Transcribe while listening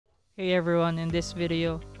Hey everyone, in this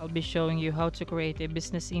video, I'll be showing you how to create a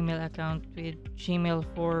business email account with Gmail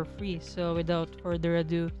for free. So without further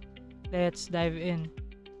ado, let's dive in.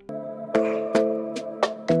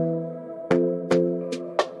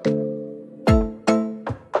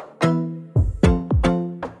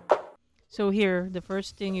 So here, the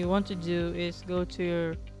first thing you want to do is go to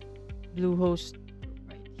your Bluehost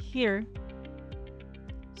right here.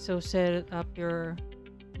 So set up your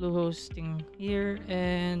Bluehosting here,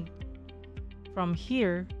 and from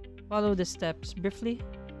here, follow the steps briefly.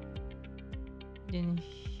 Then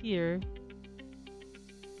here,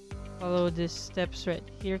 follow the steps right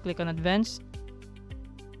here. Click on Advanced.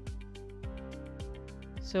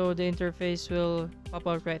 So the interface will pop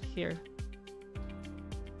out right here.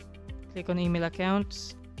 Click on Email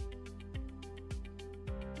Accounts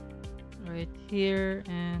right here,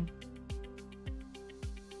 and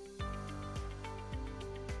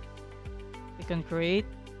click on Create.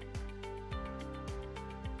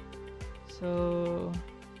 So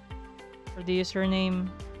for the username,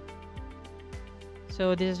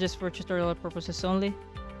 so this is just for tutorial purposes only.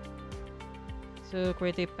 So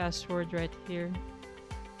create a password right here.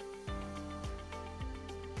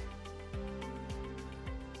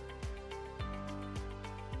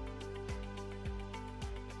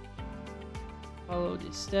 Follow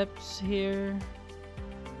the steps here.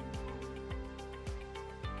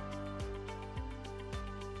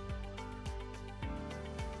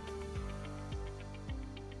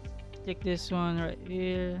 Click this one right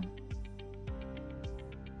here.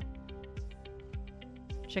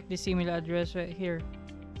 Check this email address right here.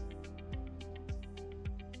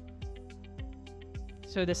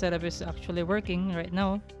 So the setup is actually working right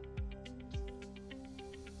now.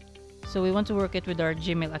 So we want to work it with our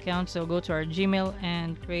Gmail account. So go to our Gmail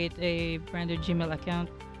and create a brand new Gmail account,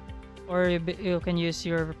 or you can use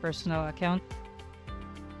your personal account.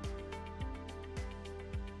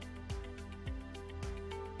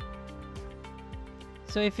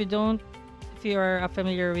 So if you are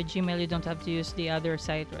familiar with Gmail, you don't have to use the other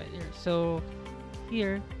site right here. So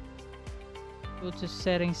here, go to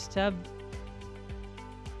Settings tab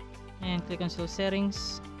and click on Show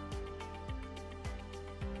Settings.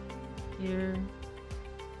 Here,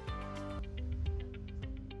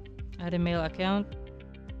 add a mail account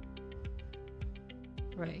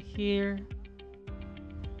right here.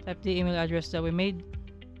 Type the email address that we made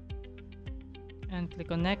and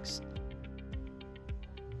click on Next.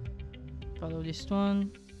 Follow this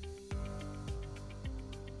one.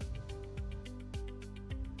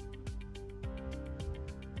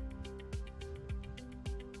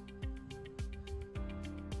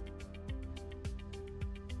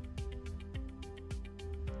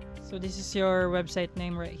 So this is your website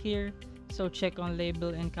name right here. So check on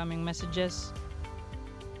label incoming messages.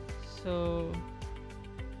 So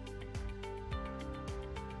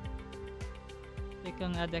click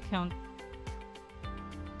on add account.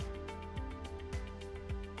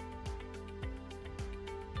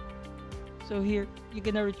 So here you're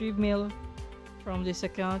gonna retrieve mail from this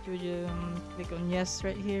account. You click on yes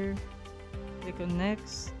right here. Click on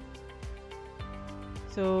next.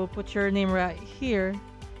 So put your name right here.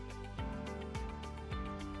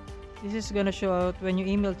 This is gonna show out when you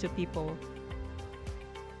email to people.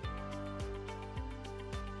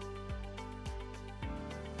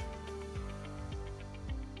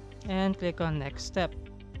 And click on next step.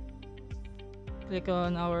 Click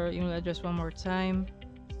on our email address one more time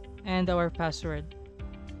and our password.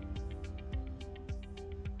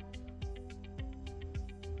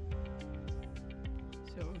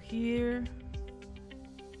 So here,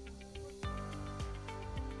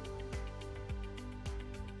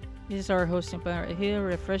 this is our hosting plan right here.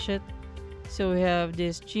 Refresh it. So we have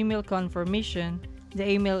this Gmail confirmation. The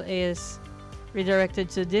email is redirected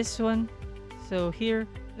to this one. So here,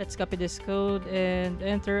 let's copy this code and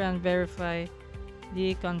enter and verify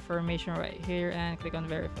the confirmation right here and click on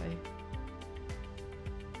verify.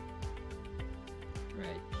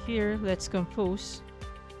 Right here, let's compose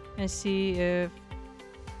and see if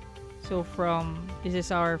this is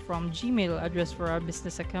our from Gmail address for our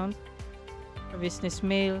business account, our business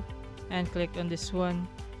mail, and click on this one.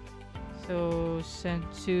 So send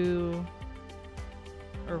to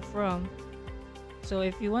or from. So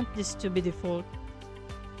if you want this to be default,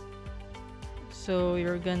 so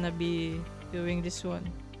you're gonna be doing this one.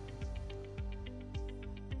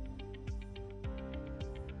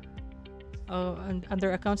 Oh, and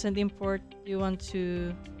under accounts and import, you want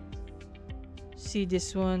to see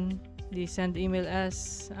this one, the send email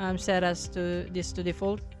as set as to this to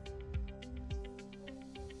default.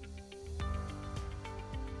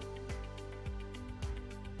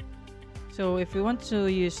 So if you want to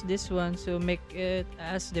use this one, so make it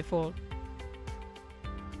as default.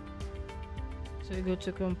 So you go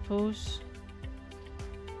to compose.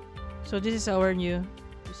 So this is our new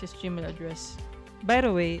business Gmail address. By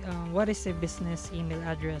the way, what is a business email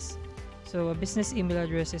address? So a business email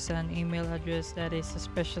address is an email address that is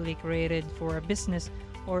especially created for a business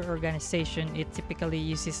or organization. It typically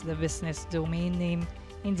uses the business domain name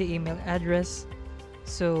in the email address.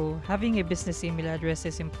 So having a business email address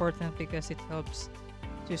is important because it helps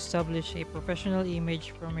to establish a professional image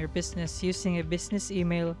from your business. Using a business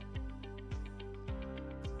email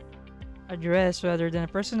address rather than a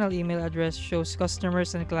personal email address shows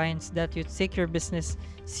customers and clients that you take your business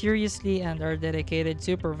seriously and are dedicated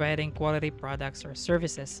to providing quality products or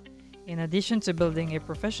services. In addition to building a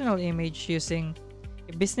professional image, using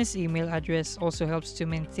a business email address also helps to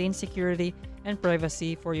maintain security and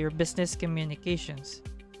privacy for your business communications.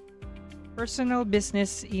 Personal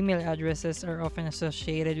business email addresses are often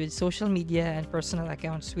associated with social media and personal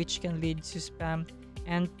accounts, which can lead to spam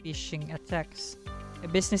and phishing attacks. A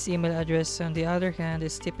business email address, on the other hand,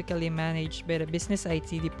 is typically managed by the business IT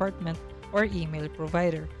department or email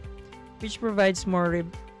provider, which provides more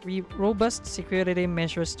robust security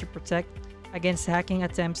measures to protect against hacking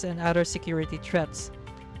attempts and other security threats.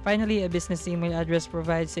 Finally, a business email address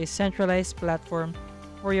provides a centralized platform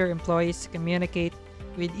for your employees to communicate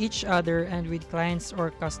with each other and with clients or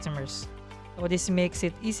customers. So this makes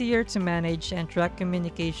it easier to manage and track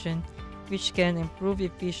communication, which can improve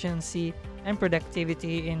efficiency and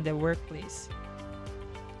productivity in the workplace.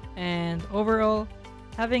 And overall,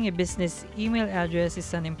 having a business email address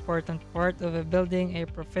is an important part of building a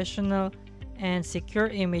professional and secure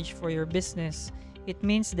image for your business. It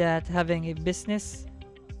means that having a business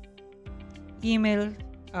email,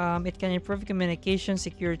 it can improve communication,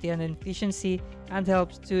 security, and efficiency, and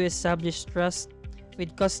helps to establish trust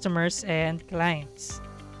with customers and clients.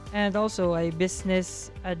 And also, a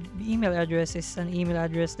business email address is an email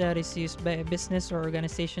address that is used by a business or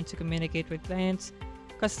organization to communicate with clients,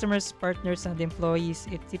 customers, partners, and employees.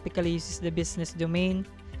 It typically uses the business domain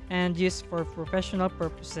and used for professional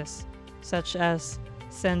purposes, such as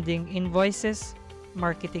sending invoices,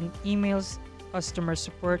 marketing emails, customer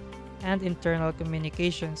support, and internal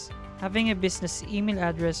communications. Having a business email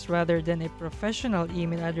address rather than a professional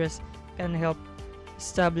email address can help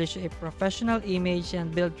establish a professional image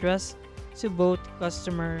and build trust to both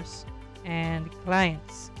customers and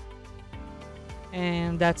clients.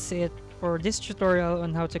 And that's it for this tutorial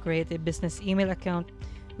on how to create a business email account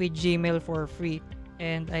with Gmail for free.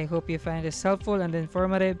 And I hope you find this helpful and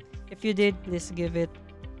informative. If you did, please give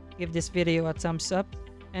this video a thumbs up,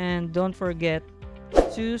 and don't forget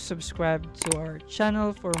to subscribe to our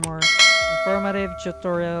channel for more informative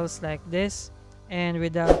tutorials like this. And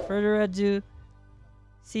without further ado,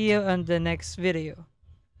 see you on the next video.